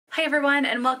Hi everyone,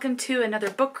 and welcome to another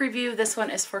book review. This one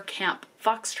is for Camp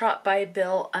FoxTrot by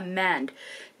Bill Amend.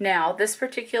 Now, this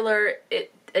particular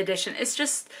edition is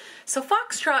just, so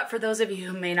FoxTrot, for those of you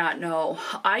who may not know,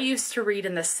 I used to read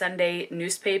in the Sunday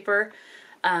newspaper,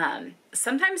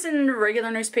 sometimes in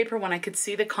regular newspaper when I could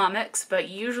see the comics, but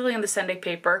usually in the Sunday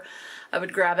paper I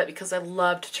would grab it because I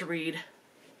loved to read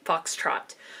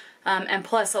FoxTrot. And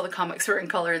plus all the comics were in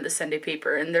color in the Sunday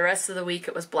paper, and the rest of the week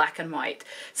it was black and white.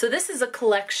 So this is a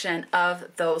collection of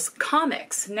those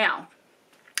comics. Now,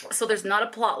 so there's not a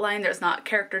plot line, there's not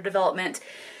character development.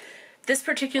 This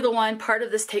particular one, part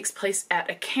of this takes place at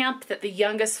a camp that the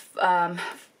youngest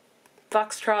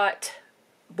FoxTrot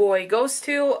boy goes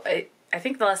to. I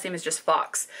think the last name is just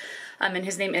Fox, and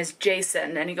his name is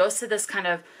Jason, and he goes to this kind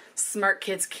of smart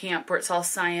kids camp where it's all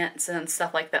science and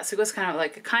stuff like that. So it goes kind of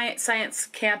like a science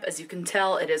camp. As you can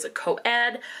tell, it is a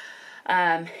co-ed.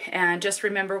 And just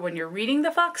remember when you're reading the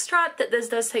FoxTrot that this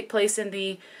does take place in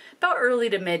the about early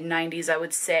to mid 90s, I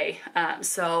would say.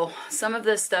 So some of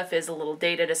this stuff is a little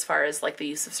dated as far as like the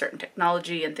use of certain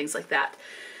technology and things like that.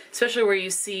 Especially where you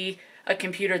see a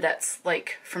computer that's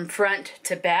like from front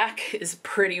to back is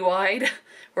pretty wide,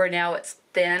 where now it's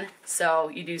thin. So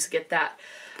you do get that.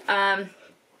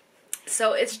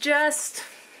 So it's just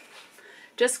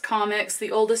comics.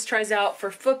 The oldest tries out for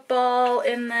football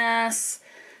in this.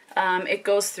 It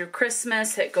goes through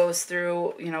Christmas. It goes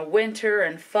through, you know, winter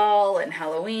and fall and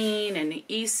Halloween and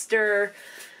Easter.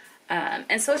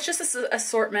 And so it's just an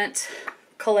assortment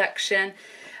collection.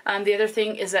 The other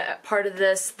thing is that part of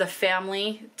this, the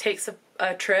family takes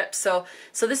a trip. So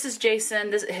this is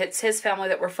Jason. It's his family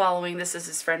that we're following. This is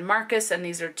his friend Marcus, and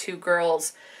these are two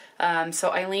girls.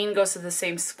 So Eileen goes to the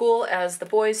same school as the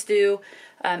boys do,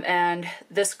 and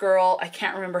this girl, I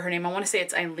can't remember her name. I want to say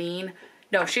it's Eileen.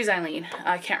 No, she's Eileen.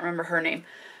 I can't remember her name.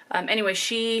 Anyway,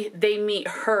 they meet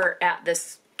her at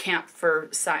this camp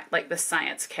for like the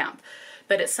science camp.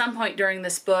 But at some point during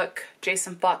this book,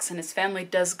 Jason Fox and his family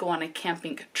does go on a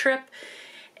camping trip.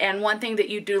 And one thing that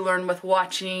you do learn with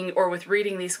watching or with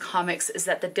reading these comics is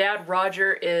that the dad,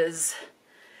 Roger, is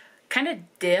kind of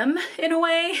dim in a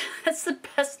way. That's the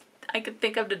best I could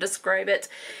think of to describe it.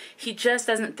 He just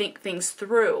doesn't think things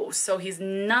through. So he's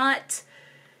not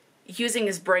using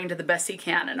his brain to the best he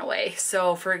can in a way.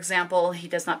 So for example, he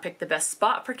does not pick the best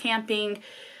spot for camping,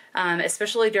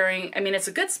 especially during, I mean, it's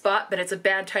a good spot, but it's a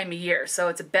bad time of year. So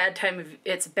it's a bad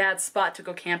spot to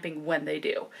go camping when they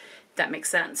do. If that makes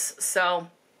sense. So,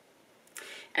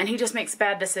 and he just makes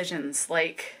bad decisions,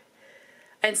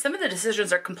 and some of the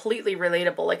decisions are completely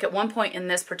relatable. Like at one point in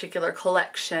this particular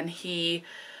collection, he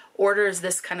orders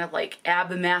this kind of like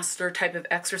Abmaster type of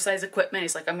exercise equipment.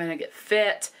 He's like, I'm going to get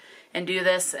fit and do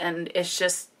this. And it's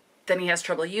just, then he has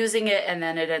trouble using it. And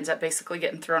then it ends up basically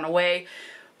getting thrown away,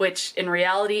 which in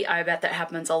reality, I bet that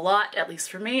happens a lot, at least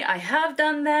for me. I have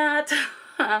done that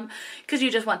because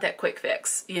you just want that quick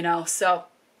fix, you know? So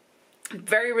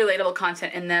very relatable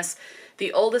content in this.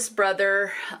 The oldest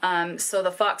brother, so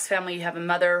the Fox family, you have a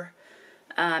mother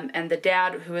and the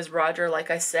dad, who is Roger, like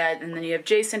I said, and then you have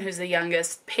Jason, who's the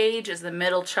youngest, Paige is the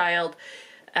middle child,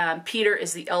 Peter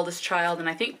is the eldest child, and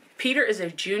I think Peter is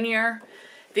a junior.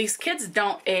 These kids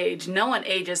don't age. No one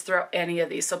ages throughout any of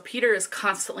these. So Peter is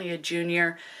constantly a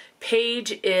junior,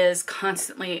 Paige is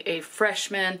constantly a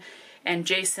freshman, and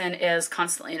Jason is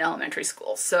constantly in elementary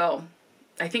school. So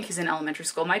I think he's in elementary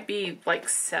school. Might be like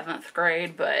 7th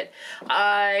grade, but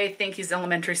I think he's in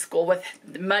elementary school with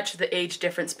much of the age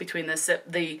difference between his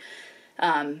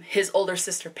older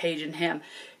sister Paige and him.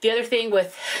 The other thing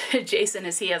with Jason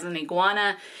is he has an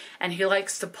iguana, and he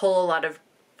likes to pull a lot of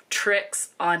tricks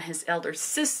on his elder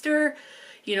sister,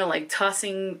 you know, like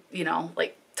tossing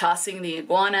the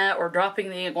iguana or dropping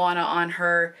the iguana on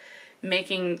her,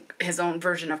 making his own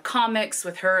version of comics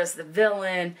with her as the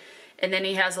villain. And then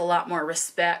he has a lot more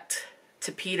respect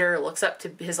to Peter, looks up to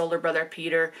his older brother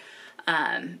Peter,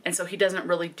 and so he doesn't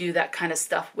really do that kind of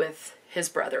stuff with his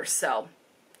brother. So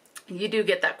you do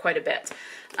get that quite a bit.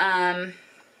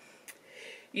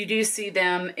 You do see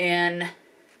them in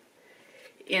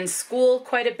school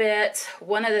quite a bit.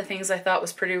 One of the things I thought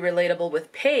was pretty relatable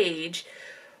with Paige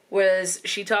was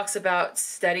she talks about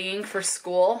studying for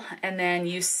school, and then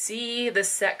you see the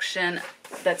section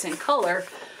that's in color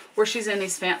where she's in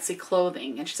these fancy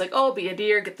clothing, and she's like, oh, be a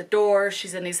dear, get the door.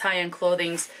 She's in these high-end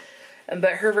clothings,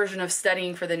 but her version of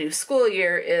studying for the new school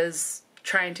year is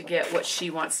trying to get what she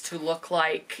wants to look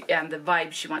like and the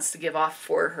vibe she wants to give off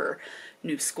for her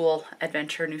new school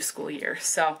adventure, new school year.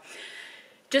 So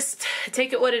just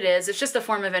take it what it is. It's just a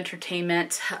form of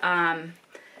entertainment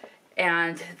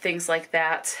and things like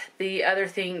that. The other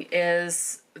thing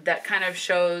is that kind of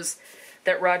shows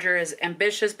that Roger is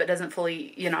ambitious but doesn't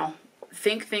fully, you know,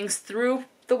 think things through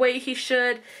the way he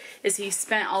should, is he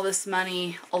spent all this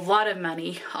money, a lot of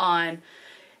money, on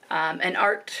an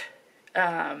art,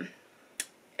 a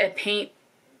paint,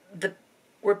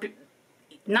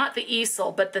 not the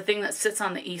easel, but the thing that sits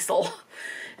on the easel,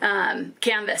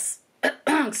 canvas,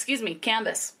 excuse me,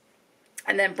 canvas,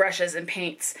 and then brushes and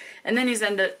paints, and then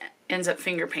ends up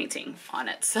finger painting on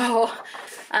it. So,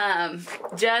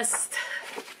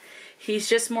 he's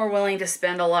just more willing to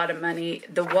spend a lot of money.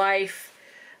 The wife,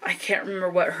 I can't remember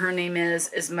what her name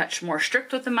is much more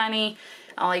strict with the money,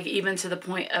 like even to the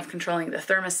point of controlling the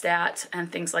thermostat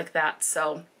and things like that.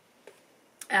 So,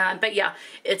 but yeah,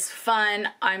 it's fun.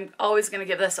 I'm always going to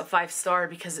give this a 5-star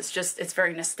because it's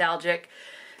very nostalgic.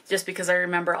 Just because I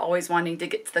remember always wanting to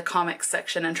get to the comics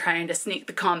section and trying to sneak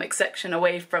the comics section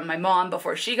away from my mom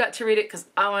before she got to read it, because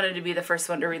I wanted to be the first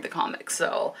one to read the comics.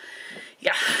 So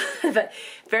yeah, but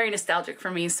very nostalgic for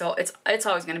me. So it's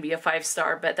always going to be a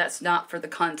 5-star, but that's not for the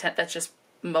content. That's just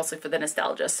mostly for the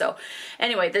nostalgia. So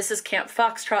anyway, this is Camp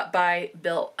Foxtrot by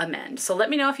Bill Amend. So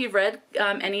let me know if you've read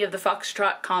any of the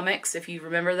Foxtrot comics, if you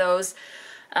remember those.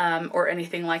 Or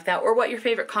anything like that, or what your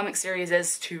favorite comic series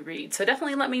is to read. So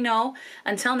definitely let me know.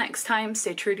 Until next time,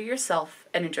 stay true to yourself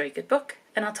and enjoy a good book,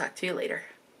 and I'll talk to you later.